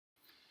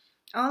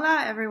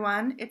Hola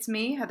everyone, it's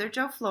me,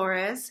 Jo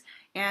Flores,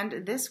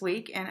 and this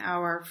week in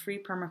our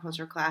free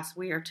permaculture class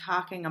we are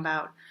talking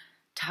about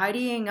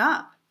tidying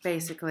up,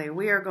 basically.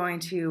 We are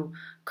going to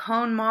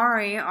Kon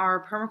Mari,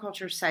 our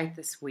permaculture site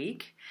this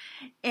week,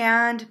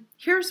 and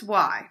here's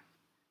why.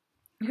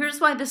 Here's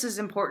why this is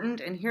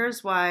important, and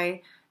here's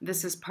why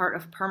this is part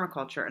of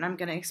permaculture, and I'm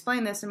going to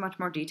explain this in much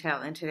more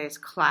detail in today's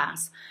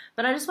class.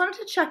 But I just wanted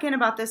to check in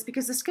about this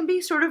because this can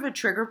be sort of a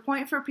trigger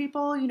point for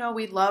people. You know,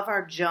 we love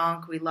our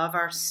junk, we love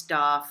our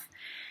stuff,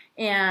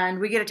 and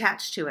we get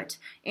attached to it.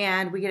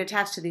 And we get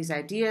attached to these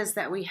ideas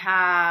that we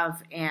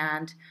have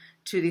and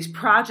to these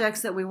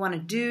projects that we want to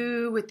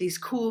do with these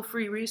cool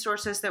free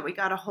resources that we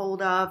got a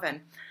hold of.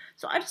 And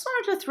so I just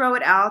wanted to throw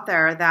it out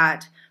there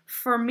that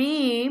for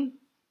me,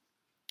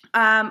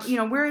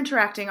 we're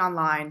interacting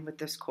online with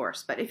this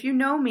course, but if you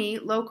know me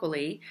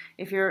locally,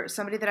 if you're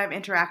somebody that I've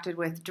interacted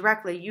with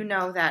directly, you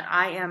know that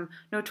I am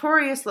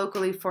notorious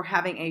locally for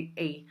having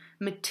a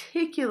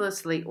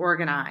meticulously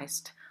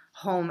organized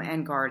home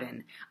and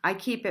garden. I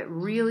keep it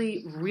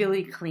really,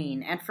 really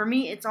clean, and for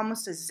me, it's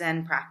almost a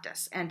Zen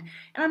practice. And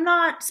I'm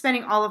not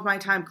spending all of my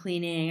time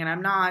cleaning, and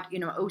I'm not,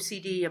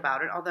 OCD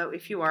about it. Although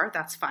if you are,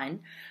 that's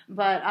fine.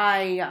 But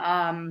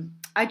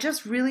I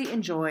just really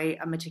enjoy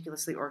a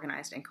meticulously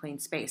organized and clean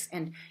space.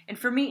 And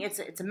for me,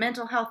 it's a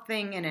mental health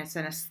thing, and it's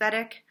an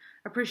aesthetic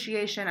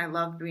appreciation. I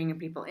love bringing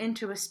people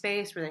into a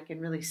space where they can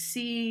really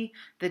see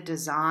the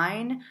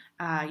design.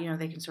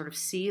 They can sort of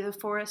see the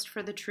forest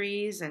for the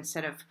trees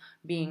instead of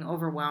being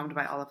overwhelmed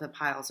by all of the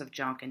piles of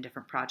junk and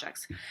different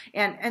projects.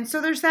 And so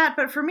there's that.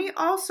 But for me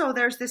also,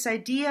 there's this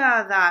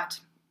idea that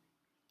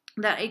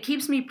it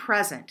keeps me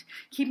present.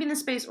 Keeping the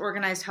space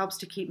organized helps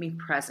to keep me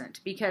present,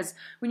 because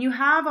when you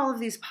have all of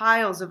these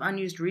piles of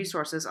unused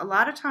resources, a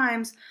lot of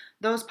times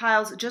those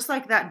piles, just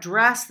like that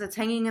dress that's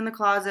hanging in the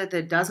closet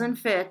that doesn't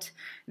fit,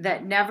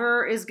 that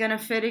never is going to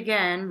fit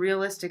again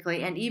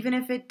realistically, and even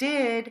if it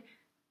did,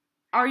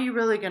 are you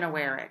really going to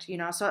wear it?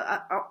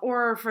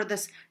 Or for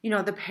this,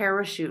 the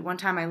parachute. One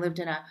time I lived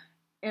in a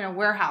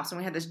warehouse and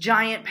we had this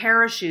giant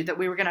parachute that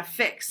we were going to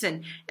fix.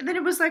 And then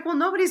it was like, well,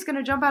 nobody's going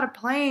to jump out of a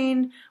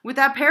plane with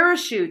that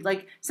parachute.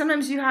 Like,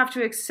 sometimes you have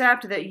to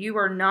accept that you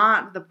are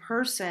not the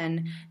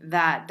person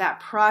that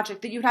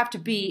project, that you have to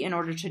be in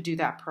order to do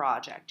that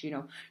project.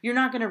 You're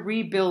not going to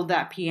rebuild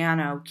that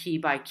piano key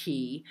by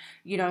key,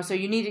 so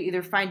you need to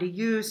either find a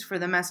use for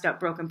the messed up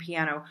broken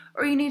piano,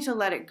 or you need to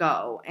let it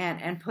go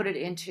and put it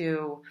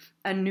into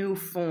a new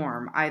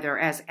form, either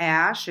as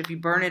ash, if you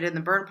burn it in the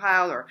burn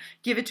pile, or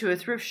give it to a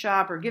thrift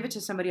shop, or give it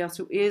to somebody else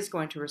who is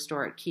going to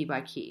restore it key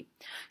by key.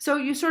 So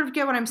you sort of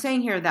get what I'm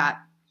saying here, that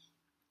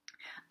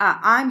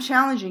I'm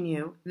challenging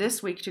you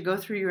this week to go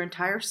through your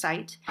entire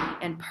site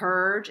and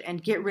purge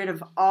and get rid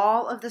of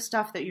all of the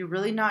stuff that you're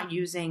really not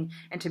using,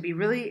 and to be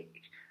really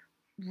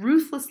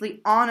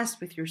ruthlessly honest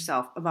with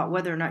yourself about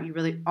whether or not you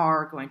really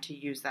are going to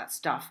use that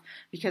stuff.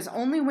 Because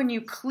only when you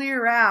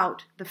clear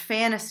out the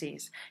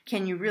fantasies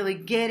can you really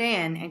get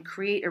in and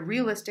create a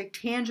realistic,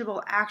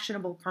 tangible,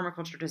 actionable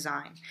permaculture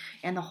design.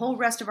 And the whole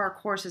rest of our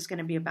course is going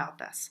to be about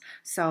this.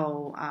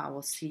 So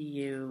we'll see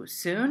you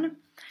soon.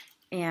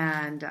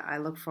 And I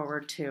look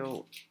forward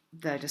to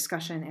the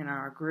discussion in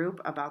our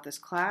group about this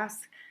class.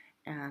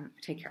 And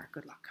take care.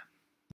 Good luck.